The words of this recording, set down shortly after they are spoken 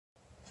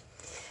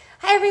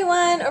Hi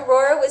everyone,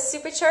 Aurora with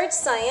Supercharged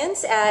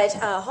Science at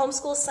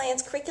Homeschool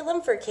Science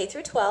Curriculum for K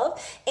through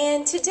 12.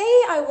 And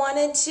today I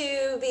wanted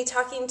to be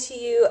talking to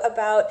you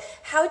about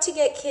how to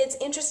get kids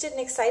interested and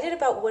excited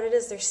about what it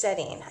is they're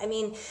studying. I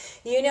mean,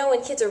 you know,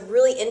 when kids are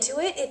really into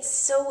it, it's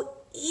so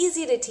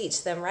easy to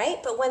teach them, right?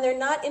 But when they're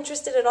not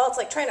interested at all, it's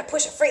like trying to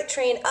push a freight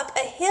train up a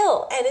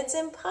hill, and it's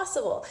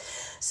impossible.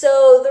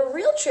 So the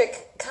real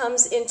trick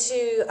comes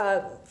into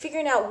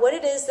figuring out what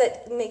it is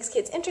that makes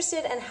kids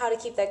interested and how to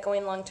keep that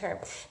going long term.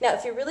 Now,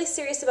 if you're really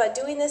serious about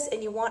doing this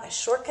and you want a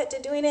shortcut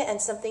to doing it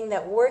and something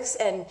that works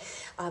and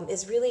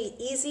is really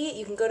easy,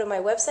 you can go to my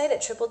website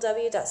at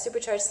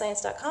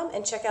www.superchargedscience.com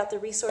and check out the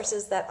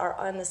resources that are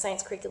on the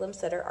science curriculums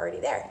that are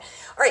already there.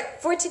 All right,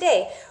 for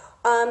today,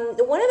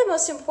 one of the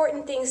most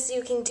important things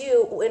you can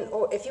do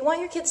if you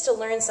want your kids to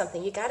learn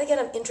something, you got to get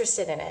them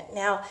interested in it.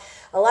 Now,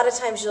 a lot of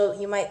times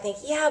you might think,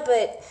 yeah,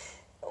 but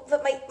I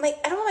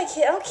don't want my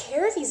kid, I don't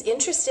care if he's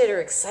interested or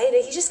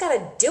excited. He just got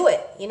to do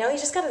it. You know, you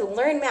just got to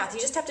learn math. You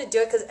just have to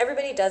do it because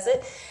everybody does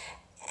it.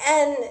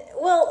 And,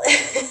 well,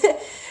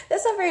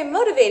 that's not very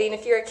motivating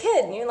if you're a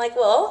kid. And you're like,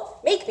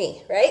 well, make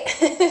me, right?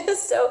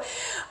 So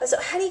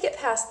how do you get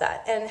past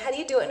that? And how do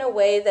you do it in a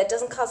way that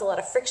doesn't cause a lot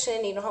of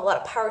friction? You don't have a lot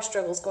of power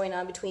struggles going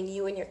on between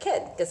you and your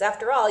kid. Because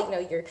after all, you know,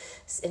 you're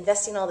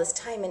investing all this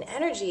time and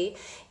energy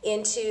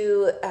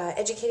into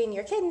educating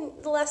your kid. And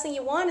the last thing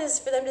you want is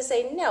for them to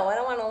say, no, I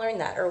don't want to learn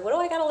that. Or what do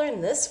I got to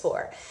learn this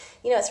for?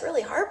 You know, it's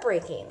really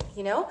heartbreaking,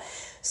 you know?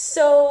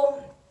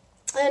 So...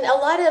 And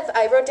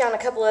I wrote down a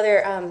couple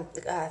other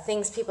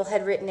things people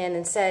had written in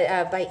and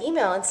said by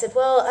email and said,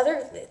 well,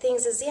 other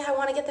things is, yeah, I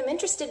want to get them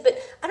interested, but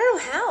I don't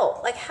know how.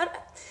 Like,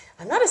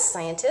 I'm not a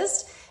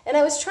scientist. And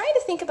I was trying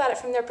to think about it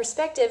from their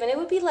perspective, and it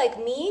would be like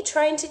me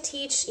trying to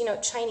teach, you know,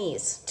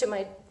 Chinese to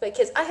my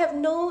kids. I have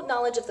no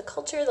knowledge of the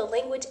culture, the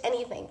language,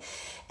 anything.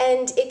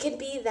 And it could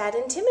be that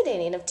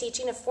intimidating of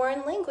teaching a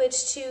foreign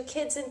language to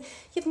kids, and you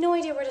have no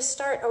idea where to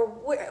start or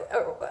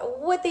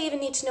what they even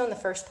need to know in the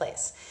first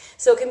place.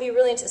 So it can be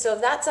really, so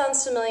if that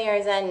sounds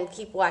familiar, then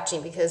keep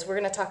watching because we're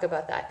going to talk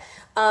about that.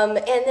 And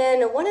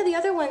then one of the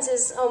other ones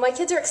is, oh, my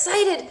kids are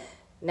excited.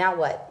 Now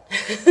what?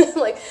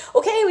 Like,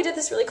 okay, we did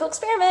this really cool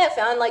experiment,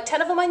 found like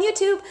 10 of them on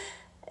YouTube.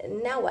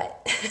 Now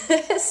what?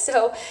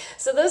 So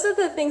those are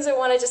the things I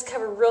want to just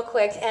cover real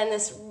quick. And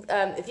this,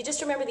 if you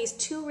just remember these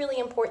two really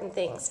important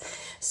things.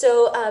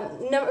 So,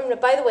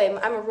 by the way,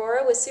 I'm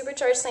Aurora with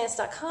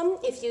superchargedscience.com.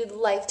 If you'd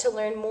like to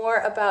learn more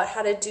about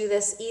how to do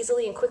this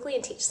easily and quickly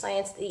and teach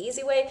science the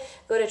easy way,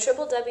 go to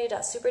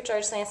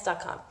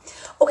www.superchargedscience.com.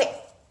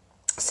 Okay.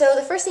 So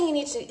the first thing you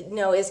need to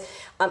know is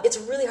it's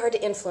really hard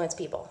to influence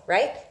people,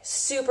 right?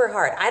 Super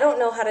hard. I don't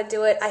know how to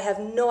do it. I have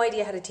no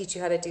idea how to teach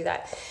you how to do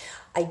that.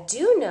 I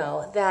do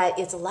know that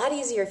it's a lot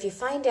easier if you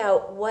find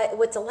out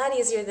what's a lot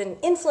easier than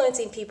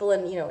influencing people.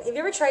 And, you know, have you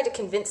ever tried to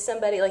convince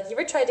somebody, like you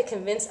ever tried to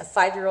convince a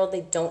 5-year-old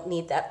they don't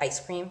need that ice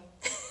cream?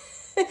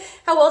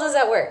 How well does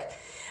that work?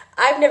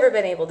 I've never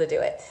been able to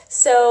do it.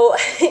 So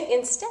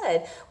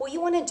instead, what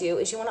you want to do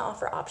is you want to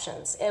offer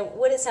options. And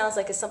what it sounds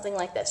like is something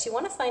like this. You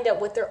want to find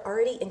out what they're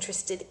already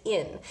interested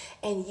in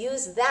and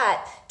use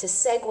that to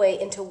segue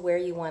into where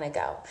you want to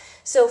go.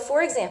 So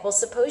for example,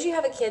 suppose you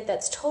have a kid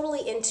that's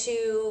totally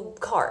into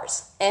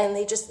cars and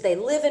they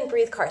live and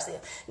breathe cars. They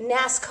have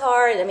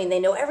NASCAR, and I mean, they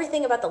know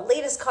everything about the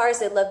latest cars.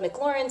 They love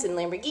McLarens and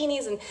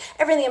Lamborghinis and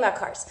everything about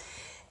cars.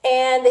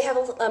 And they have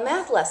a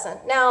math lesson.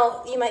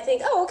 Now, you might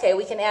think, oh, okay,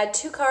 we can add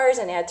 2 cars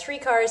and add 3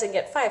 cars and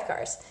get 5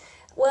 cars.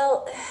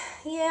 Well,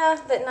 yeah,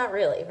 but not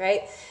really,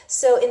 right?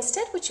 So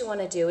instead what you want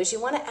to do is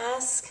you want to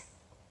ask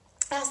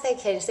that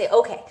kid and say,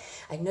 okay,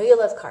 I know you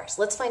love cars.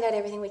 Let's find out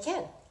everything we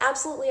can.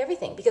 Absolutely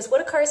everything. Because what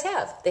do cars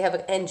have? They have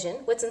an engine.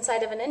 What's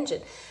inside of an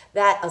engine?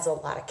 That has a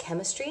lot of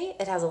chemistry.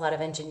 It has a lot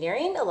of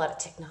engineering, a lot of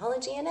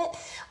technology in it.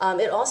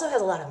 It also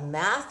has a lot of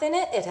math in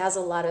it. It has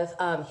a lot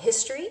of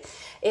history.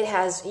 It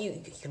has,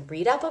 you can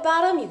read up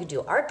about them. You can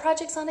do art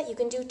projects on it. You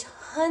can do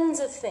tons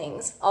of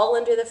things all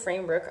under the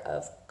framework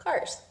of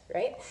cars,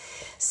 right?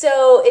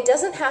 So it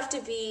doesn't have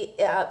to be,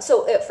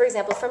 for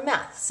example, for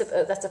math, so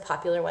that's a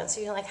popular one.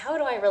 So you're like, how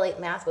do I relate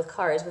math with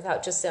cars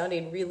without just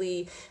sounding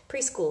really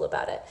preschool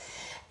about it?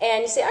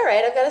 And you say, all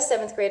right, I've got a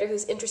 7th grader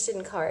who's interested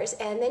in cars.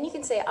 And then you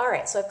can say, all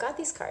right, so I've got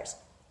these cars.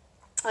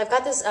 I've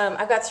got this,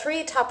 I've got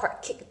 3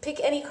 top,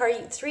 pick any car,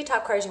 3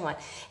 top cars you want.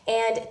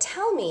 And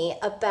tell me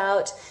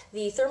about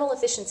the thermal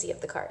efficiency of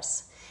the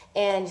cars.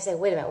 And you say,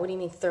 wait a minute, what do you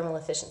mean thermal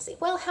efficiency?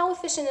 Well, how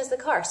efficient is the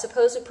car?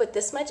 Suppose we put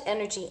this much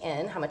energy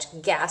in, how much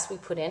gas we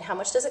put in, how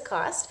much does it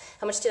cost?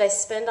 How much did I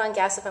spend on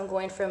gas if I'm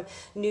going from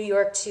New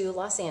York to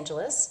Los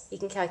Angeles? You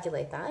can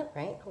calculate that,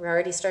 right? We're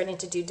already starting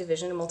to do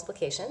division and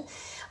multiplication.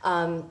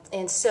 And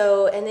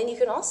then you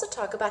can also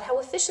talk about how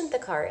efficient the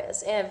car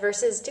is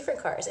versus different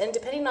cars. And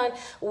depending on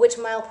which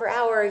mile per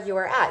hour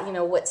you're at, you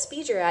know, what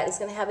speed you're at is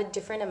going to have a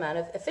different amount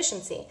of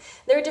efficiency.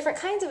 There are different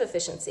kinds of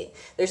efficiency.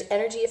 There's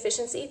energy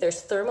efficiency,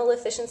 there's thermal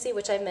efficiency,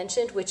 which I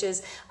mentioned, which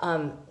is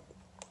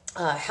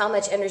how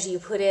much energy you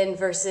put in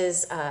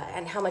versus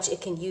and how much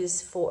it can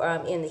use for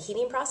in the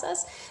heating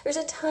process. There's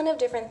a ton of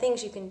different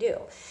things you can do.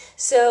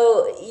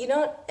 So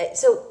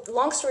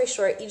long story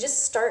short, you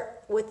just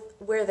start with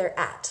where they're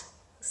at.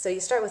 So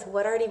you start with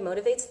what already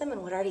motivates them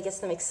and what already gets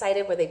them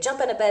excited, where they jump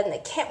out of bed and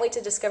they can't wait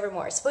to discover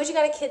more. Suppose you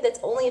got a kid that's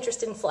only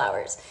interested in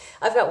flowers.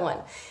 I've got one.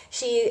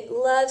 She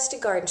loves to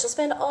garden. She'll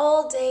spend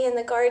all day in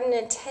the garden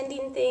and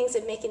tending things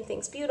and making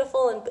things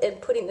beautiful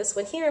and putting this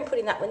one here and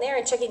putting that one there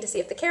and checking to see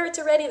if the carrots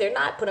are ready. They're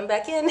not, put them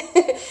back in.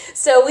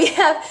 So we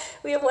have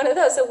one of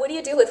those. So what do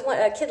you do with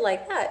a kid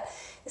like that?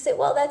 You say,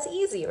 well, that's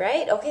easy,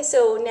 right? Okay,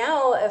 so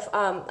now if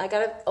I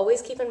got to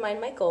always keep in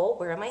mind my goal.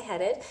 Where am I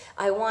headed?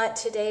 I want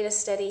today to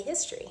study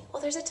history.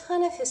 Well, there's a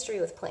ton of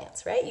history with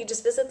plants, right? You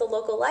just visit the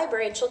local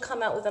library and she'll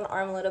come out with an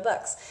armload of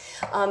books.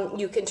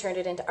 You can turn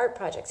it into art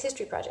projects,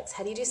 history projects.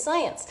 How do you do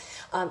science?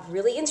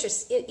 Really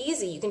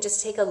easy. You can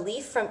just take a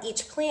leaf from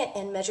each plant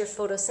and measure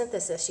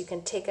photosynthesis. You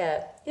can take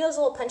those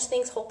little punch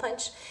things, hole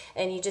punch,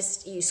 and you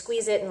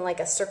squeeze it and like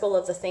a circle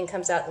of the thing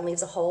comes out and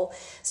leaves a hole.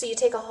 So you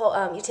take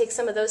you take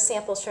some of those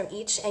samples from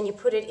each and you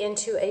put it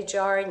into a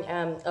jar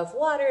of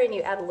water and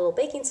you add a little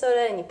baking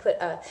soda and you put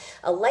a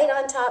light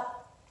on top.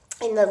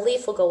 And the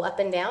leaf will go up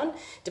and down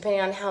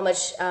depending on how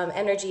much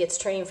energy it's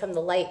turning from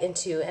the light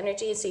into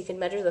energy. So you can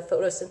measure the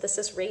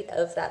photosynthesis rate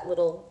of that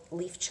little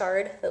leaf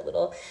chard, that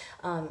little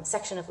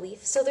section of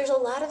leaf. So there's a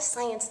lot of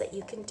science that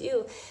you can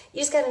do. You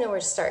just got to know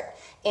where to start.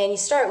 And you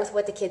start with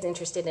what the kid's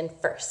interested in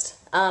first.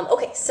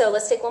 Okay, so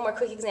let's take one more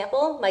quick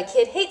example. My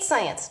kid hates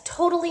science,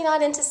 totally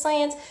not into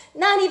science,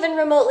 not even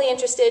remotely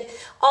interested.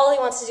 All he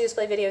wants to do is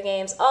play video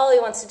games. All he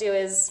wants to do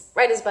is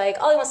ride his bike.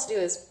 All he wants to do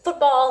is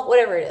football,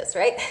 whatever it is,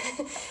 right?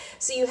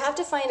 So you have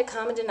to find a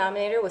common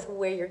denominator with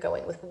where you're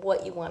going, with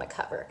what you want to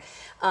cover.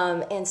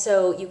 And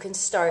so you can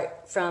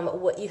start from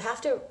what you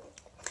have to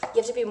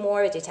be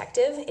more a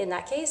detective in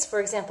that case. For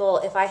example,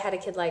 if I had a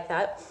kid like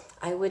that,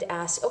 I would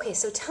ask, okay,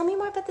 so tell me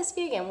more about this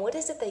video game. What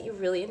is it that you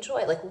really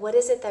enjoy? Like, what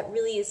is it that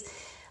really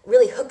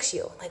hooks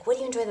you? Like, what do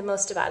you enjoy the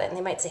most about it? And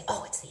they might say,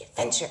 oh, it's the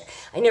adventure.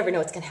 I never know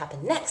what's going to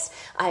happen next.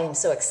 I am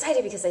so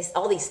excited because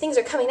all these things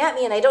are coming at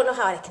me and I don't know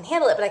how I can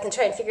handle it, but I can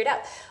try and figure it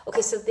out.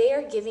 Okay, so they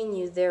are giving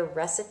you their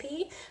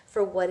recipe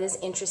for what is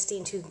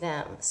interesting to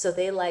them. So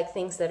they like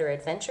things that are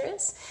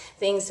adventurous,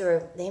 things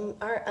that they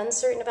are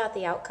uncertain about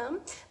the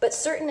outcome, but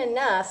certain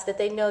enough that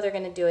they know they're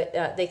going to do it.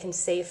 They can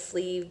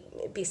safely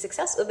be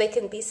successful. They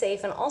can be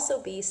safe and also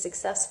be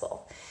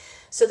successful.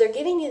 So they're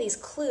giving you these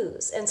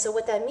clues. And so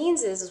what that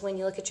means is when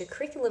you look at your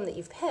curriculum that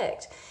you've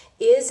picked,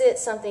 is it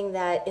something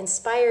that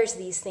inspires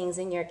these things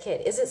in your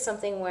kid? Is it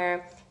something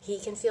where he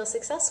can feel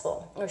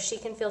successful or she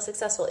can feel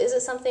successful? Is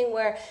it something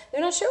where they're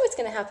not sure what's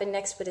going to happen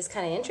next, but it's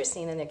kind of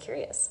interesting and they're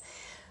curious?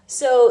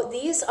 So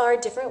these are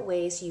different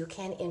ways you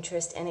can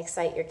interest and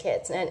excite your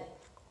kids. And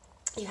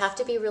you have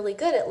to be really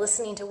good at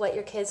listening to what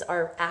your kids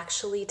are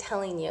actually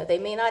telling you. They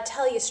may not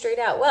tell you straight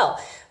out, well,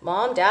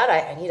 Mom, Dad,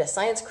 I need a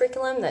science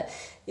curriculum that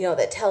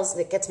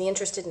gets me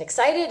interested and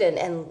excited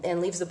and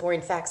leaves the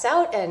boring facts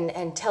out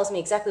and tells me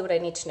exactly what I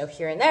need to know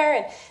here and there.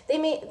 And they're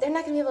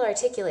not going to be able to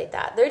articulate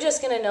that. They're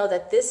just going to know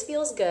that this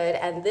feels good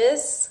and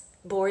this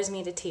bores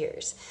me to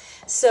tears.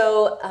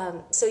 So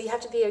you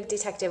have to be a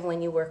detective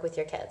when you work with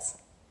your kids.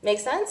 Make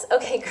sense?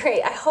 Okay,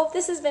 great. I hope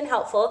this has been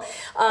helpful.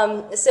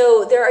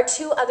 So there are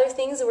two other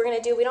things that we're going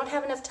to do. We don't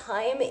have enough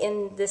time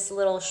in this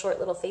short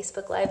little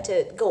Facebook Live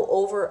to go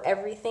over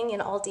everything in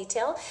all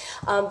detail.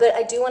 But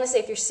I do want to say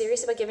if you're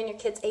serious about giving your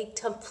kids a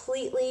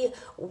completely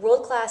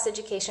world-class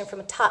education from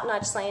a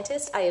top-notch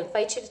scientist, I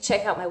invite you to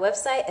check out my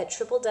website at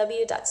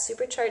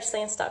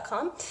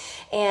www.superchargedscience.com.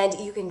 And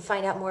you can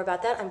find out more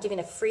about that. I'm giving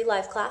a free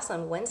live class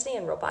on Wednesday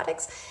in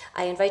robotics.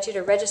 I invite you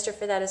to register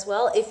for that as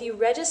well. If you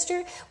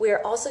register, we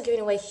are also giving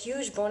away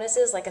huge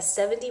bonuses like a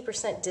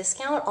 70%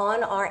 discount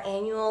on our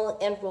annual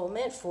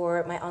enrollment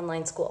for my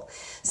online school.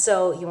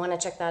 So you want to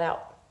check that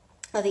out.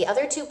 Now, the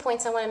other 2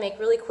 points I want to make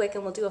really quick,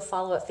 and we'll do a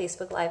follow-up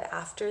Facebook Live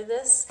after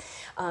this.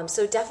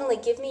 So definitely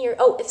give me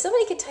if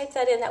somebody could type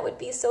that in, that would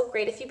be so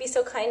great. If you'd be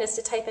so kind as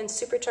to type in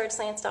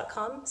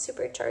superchargedscience.com,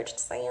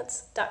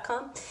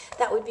 superchargedscience.com,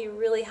 that would be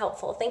really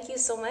helpful. Thank you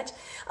so much.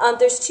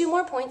 There's 2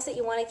 more points that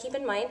you want to keep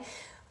in mind.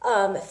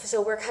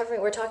 So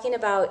we're talking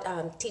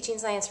about teaching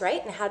science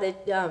right and how to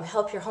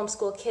help your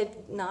homeschool kid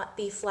not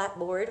be flat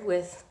bored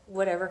with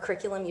whatever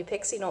curriculum you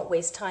pick so you don't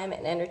waste time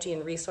and energy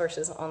and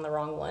resources on the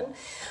wrong one.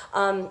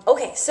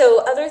 Okay,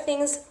 so other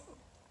things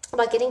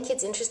about getting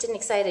kids interested and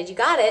excited. You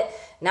got it.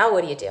 Now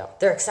what do?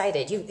 They're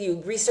excited.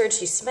 You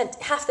researched, you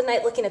spent half the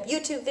night looking up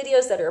YouTube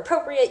videos that are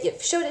appropriate,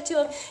 you've showed it to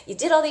them, you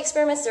did all the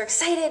experiments, they're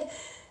excited.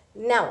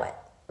 Now what?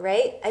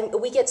 right? And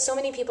we get so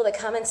many people that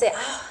come and say,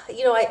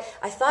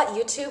 I thought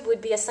YouTube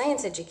would be a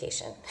science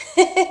education.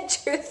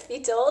 Truth be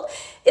told,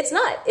 it's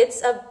not.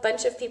 It's a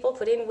bunch of people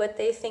putting what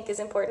they think is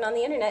important on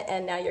the internet,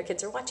 and now your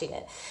kids are watching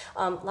it.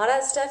 A lot of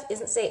that stuff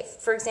isn't safe.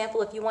 For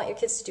example, if you want your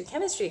kids to do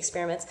chemistry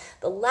experiments,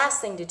 the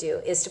last thing to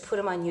do is to put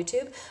them on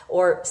YouTube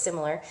or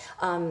similar,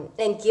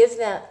 and give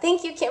them,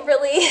 thank you,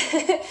 Kimberly,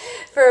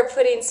 for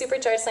putting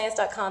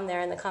superchargedscience.com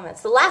there in the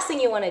comments. The last thing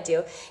you want to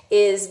do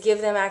is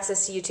give them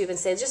access to YouTube and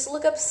say, just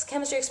look up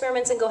chemistry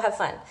experiments and go have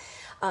fun,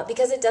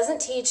 because it doesn't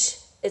teach.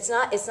 It's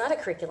not a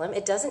curriculum.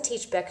 It doesn't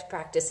teach best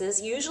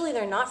practices. Usually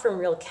they're not from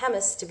real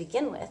chemists to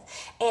begin with,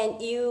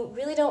 and you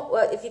really don't.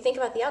 If you think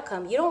about the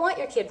outcome, you don't want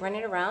your kid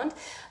running around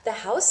the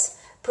house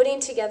putting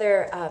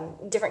together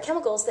different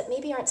chemicals that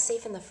maybe aren't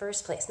safe in the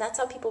first place, and that's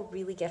how people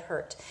really get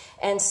hurt.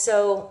 And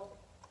so.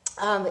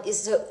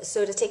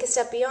 So to take a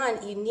step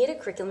beyond, you need a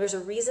curriculum. There's a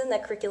reason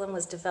that curriculum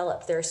was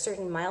developed. There are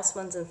certain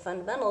milestones and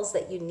fundamentals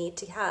that you need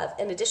to have,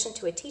 in addition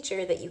to a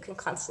teacher that you can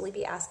constantly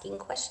be asking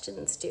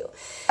questions to.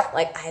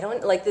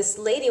 Like this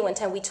lady one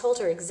time, we told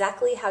her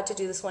exactly how to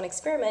do this one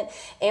experiment,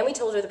 and we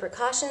told her the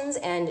precautions,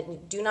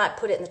 and do not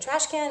put it in the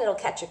trash can. It'll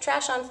catch your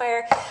trash on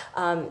fire.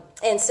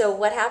 And so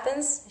what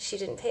happens? She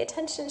didn't pay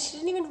attention. She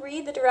didn't even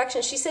read the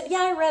directions. She said, yeah,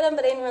 I read them,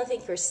 but I didn't really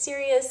think you were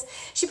serious.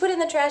 She put it in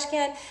the trash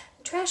can.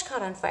 Trash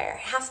caught on fire.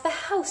 Half the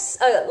house,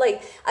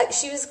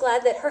 she was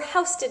glad that her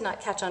house did not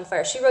catch on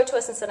fire. She wrote to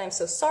us and said, I'm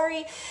so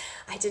sorry.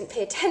 I didn't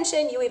pay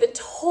attention. You even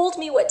told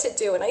me what to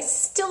do, and I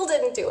still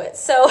didn't do it.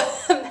 So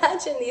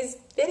imagine these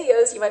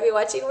videos you might be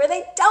watching where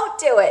they don't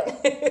do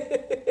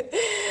it.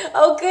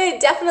 Oh, good.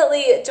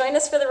 Definitely join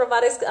us for the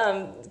robotics,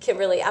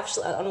 Kimberly,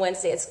 actually, on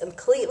Wednesday. It's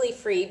completely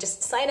free.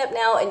 Just sign up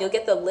now, and you'll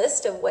get the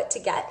list of what to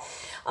get.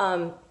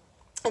 And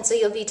so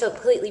you'll be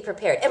completely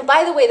prepared. And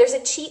by the way, there's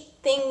a cheat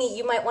thing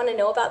you might want to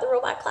know about the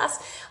robot class.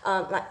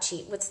 Not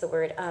cheat, what's the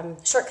word?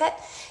 Shortcut.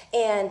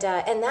 And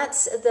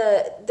that's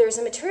there's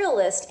a material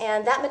list,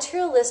 and that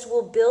material list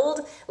will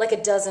build like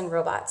a dozen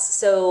robots.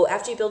 So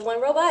after you build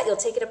one robot, you'll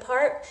take it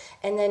apart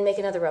and then make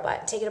another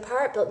robot. Take it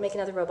apart, make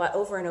another robot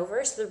over and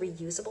over. So they're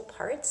reusable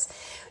parts.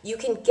 You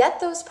can get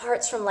those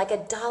parts from like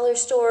a dollar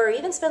store, or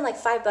even spend like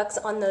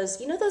 $5 on those,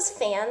 those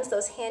fans,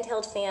 those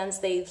handheld fans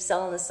they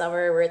sell in the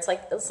summer, where it's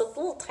like it's a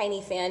little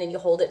tiny fan and you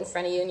hold it in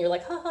front of you and you're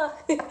like, ha.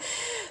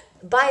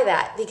 Buy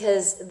that,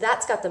 because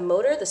that's got the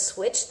motor, the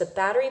switch, the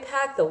battery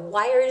pack, the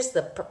wires,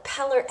 the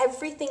propeller,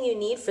 everything you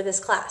need for this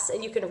class,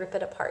 and you can rip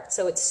it apart.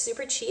 So it's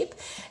super cheap,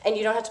 and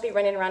you don't have to be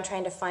running around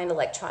trying to find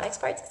electronics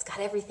parts. It's got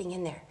everything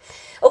in there.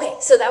 Okay,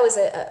 so that was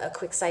a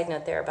quick side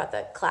note there about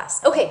the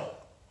class. Okay,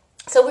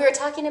 so we were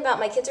talking about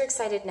my kids are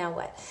excited, now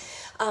what?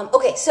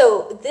 Okay,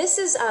 so this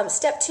is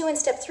step 2 and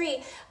step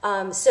 3.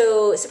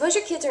 So suppose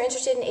your kids are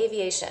interested in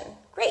aviation.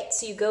 Great,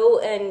 so you go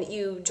and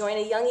you join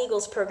a Young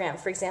Eagles program,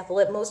 for example,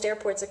 at most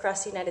airports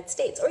across the United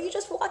States. Or you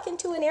just walk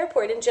into an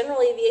airport in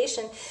general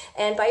aviation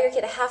and buy your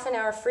kid a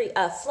half-an-hour free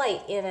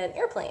flight in an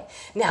airplane.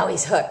 Now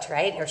he's hooked,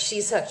 right? Or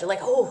she's hooked. You're like,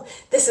 oh,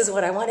 this is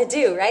what I want to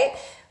do, right?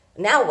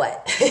 Now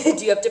what?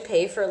 Do you have to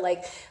pay for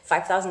like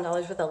 $5,000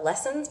 worth of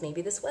lessons?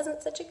 Maybe this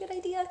wasn't such a good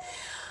idea.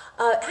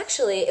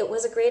 Actually, it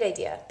was a great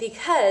idea,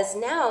 because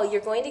now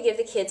you're going to give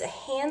the kids a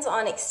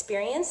hands-on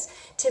experience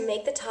to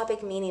make the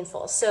topic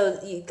meaningful. So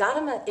you got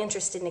them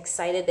interested and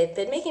excited. They've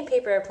been making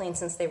paper airplanes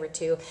since they were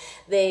 2.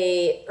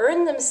 They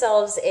earned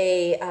themselves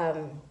a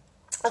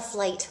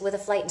flight with a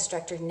flight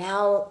instructor.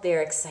 Now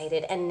they're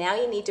excited, and now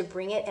you need to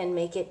bring it and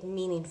make it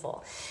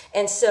meaningful.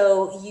 And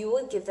so you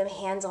would give them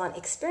hands-on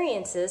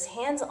experiences,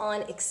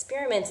 hands-on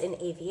experiments in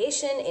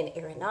aviation, in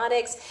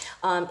aeronautics,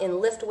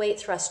 in lift, weight,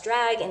 thrust,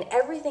 drag, and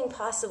everything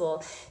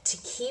possible to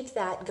keep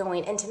that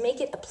going and to make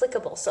it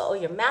applicable. So all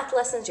your math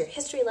lessons, your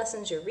history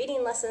lessons, your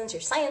reading lessons,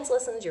 your science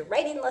lessons, your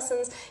writing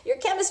lessons, your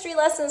chemistry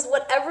lessons,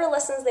 whatever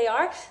lessons they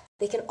are,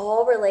 they can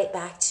all relate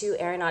back to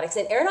aeronautics.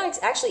 And aeronautics,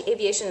 actually,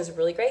 aviation is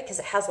really great because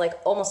it has like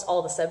almost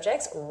all the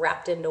subjects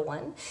wrapped into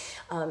one.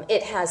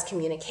 It has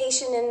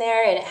communication in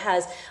there, and it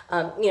has,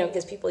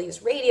 because people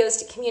use radios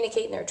to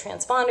communicate, and there are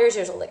transponders,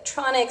 there's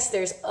electronics,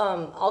 there's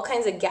all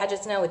kinds of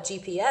gadgets now with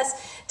GPS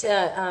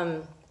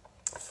to...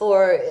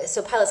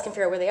 so pilots can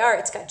figure out where they are.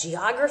 It's got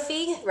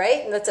geography,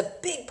 right? And that's a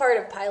big part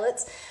of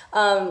pilot's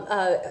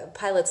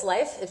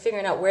life,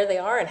 figuring out where they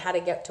are and how to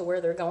get to where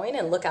they're going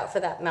and look out for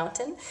that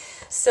mountain.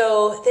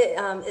 So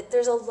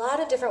there's a lot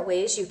of different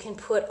ways you can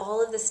put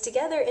all of this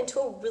together into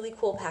a really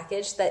cool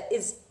package that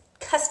is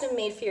custom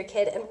made for your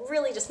kid and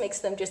really just makes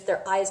them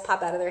their eyes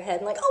pop out of their head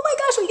and like, oh my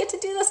gosh, we get to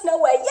do this, no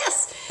way,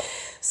 yes!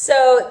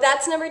 So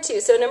that's number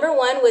 2. So number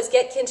 1 was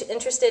get kids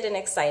interested and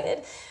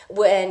excited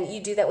when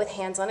you do that with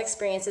hands-on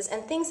experiences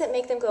and things that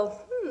make them go,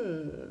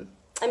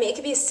 I mean, it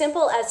could be as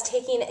simple as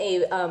taking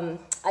I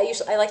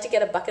like to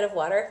get a bucket of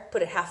water,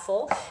 put it half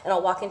full, and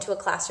I'll walk into a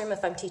classroom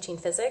if I'm teaching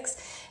physics,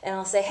 and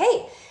I'll say,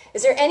 hey,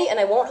 is there any, and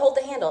I won't hold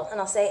the handle, and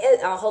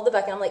I'll hold the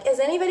bucket, I'm like, is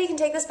anybody can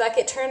take this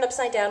bucket, turn it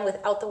upside down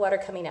without the water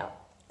coming out?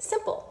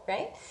 Simple,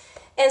 right?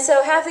 And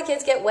so half the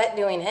kids get wet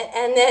doing it,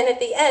 and then at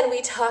the end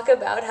we talk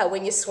about how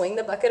when you swing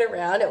the bucket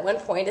around, at one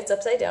point it's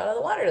upside down and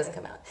the water doesn't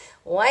come out.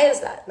 Why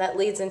is that? That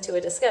leads into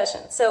a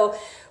discussion. So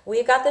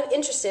we've got them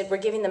interested. We're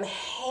giving them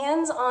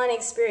hands-on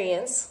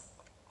experience.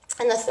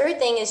 And the third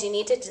thing is you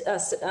need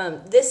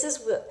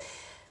to,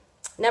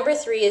 number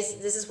 3 is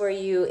this is where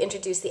you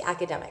introduce the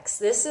academics.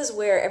 This is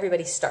where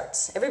everybody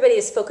starts. Everybody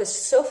is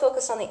so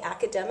focused on the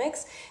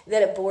academics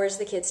that it bores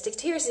the kids to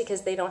tears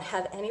because they don't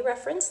have any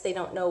reference. They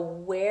don't know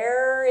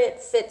where it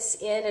fits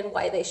in and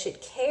why they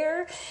should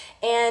care,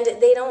 and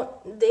they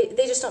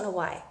just don't know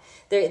why.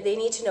 They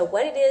need to know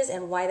what it is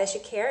and why they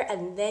should care,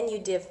 and then you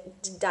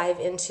dive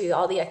into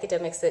all the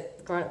academics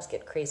that grown-ups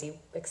get crazy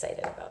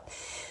excited about.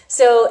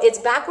 So it's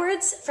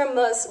backwards from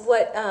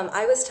what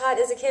I was taught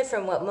as a kid,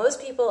 from what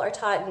most people are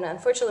taught, and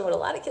unfortunately what a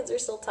lot of kids are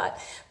still taught,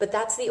 but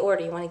that's the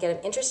order. You want to get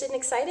them interested and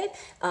excited,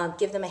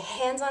 give them a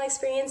hands-on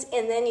experience,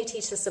 and then you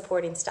teach the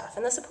supporting stuff.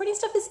 And the supporting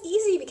stuff is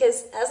easy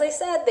because, as I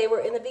said, they were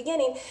in the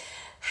beginning.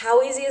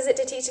 How easy is it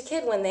to teach a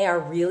kid when they are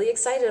really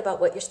excited about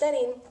what you're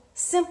studying?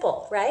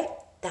 Simple, right?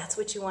 That's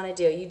what you want to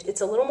do. It's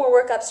a little more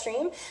work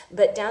upstream,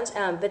 but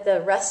but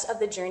the rest of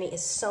the journey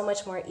is so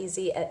much more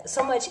easy,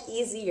 more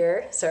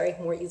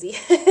easy,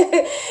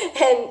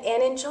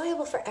 and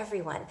enjoyable for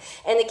everyone.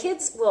 And the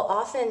kids will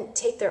often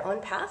take their own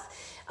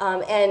path.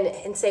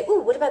 And say, ooh,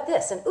 what about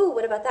this? And ooh,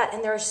 what about that?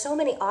 And there are so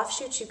many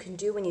offshoots you can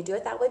do when you do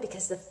it that way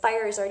because the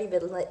fire has already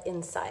been lit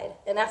inside.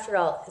 And after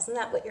all, isn't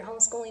that what you're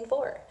homeschooling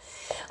for?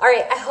 All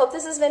right, I hope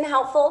this has been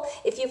helpful.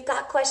 If you've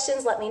got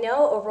questions, let me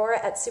know.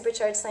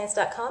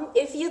 Aurora@superchargedscience.com.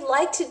 If you'd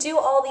like to do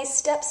all these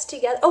steps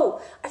together. Oh,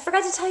 I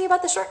forgot to tell you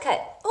about the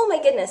shortcut. Oh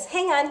my goodness,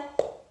 hang on.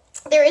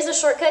 There is a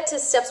shortcut to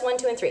steps 1,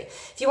 2, and 3.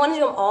 If you want to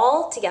do them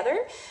all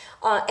together,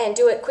 and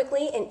do it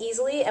quickly and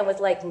easily and with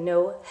like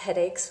no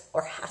headaches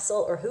or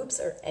hassle or hoops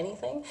or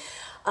anything.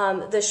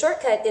 The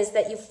shortcut is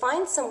that you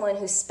find someone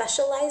who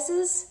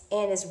specializes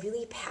and is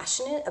really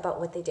passionate about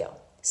what they do.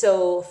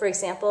 So, for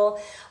example,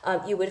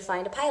 you would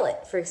find a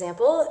pilot, for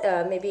example,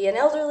 maybe an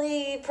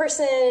elderly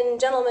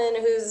gentleman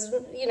who's,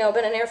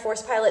 been an Air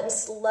Force pilot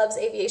and loves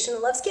aviation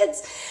and loves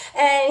kids.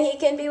 And he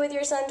can be with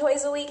your son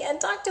twice a week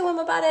and talk to him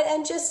about it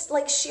and just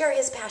like share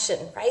his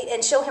passion, right?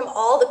 And show him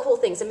all the cool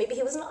things. And maybe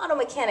he was an auto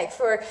mechanic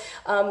for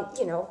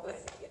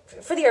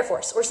the Air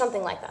Force or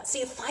something like that. So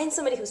you find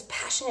somebody who's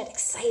passionate,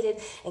 excited,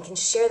 and can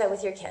share that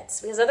with your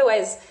kids. Because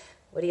otherwise,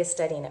 what are you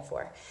studying it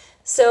for?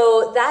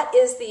 So that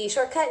is the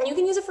shortcut, and you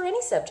can use it for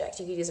any subject.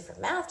 You can use it for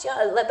math,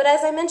 but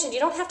as I mentioned, you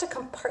don't have to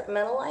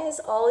compartmentalize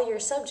all your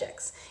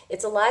subjects.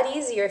 It's a lot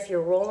easier if you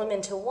roll them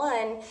into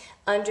one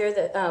under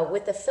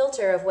with the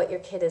filter of what your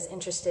kid is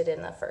interested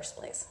in the first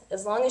place,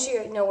 as long as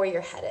you know where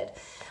you're headed.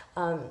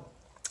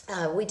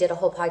 We did a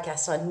whole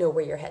podcast on know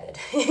where you're headed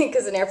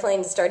because an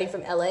airplane starting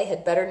from LA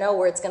had better know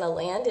where it's going to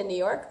land in New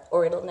York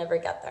or it'll never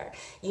get there.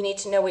 You need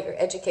to know what your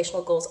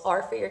educational goals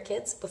are for your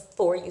kids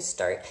before you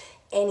start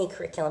any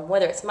curriculum,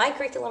 whether it's my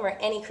curriculum or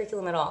any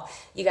curriculum at all.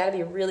 You got to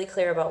be really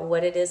clear about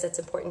what it is that's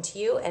important to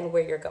you and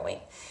where you're going.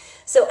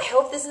 So I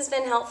hope this has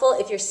been helpful.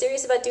 If you're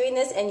serious about doing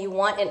this and you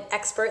want an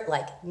expert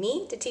like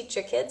me to teach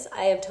your kids,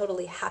 I am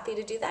totally happy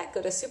to do that.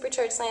 Go to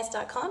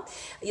superchargedscience.com.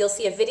 You'll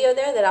see a video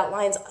there that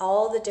outlines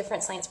all the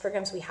different science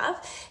programs we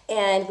have.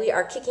 And we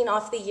are kicking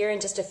off the year in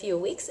just a few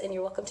weeks, and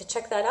you're welcome to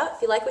check that out.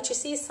 If you like what you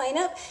see, sign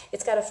up.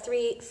 It's got a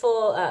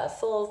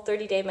full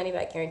 30-day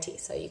money-back guarantee.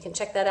 So you can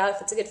check that out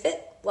if it's a good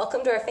fit.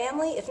 Welcome to our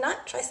family. If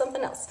not, try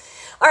something else.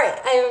 All right,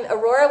 I am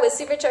Aurora with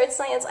Supercharged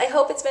Science. I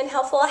hope it's been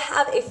helpful.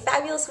 Have a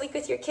fabulous week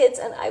with your kids,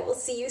 and I will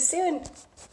see you soon.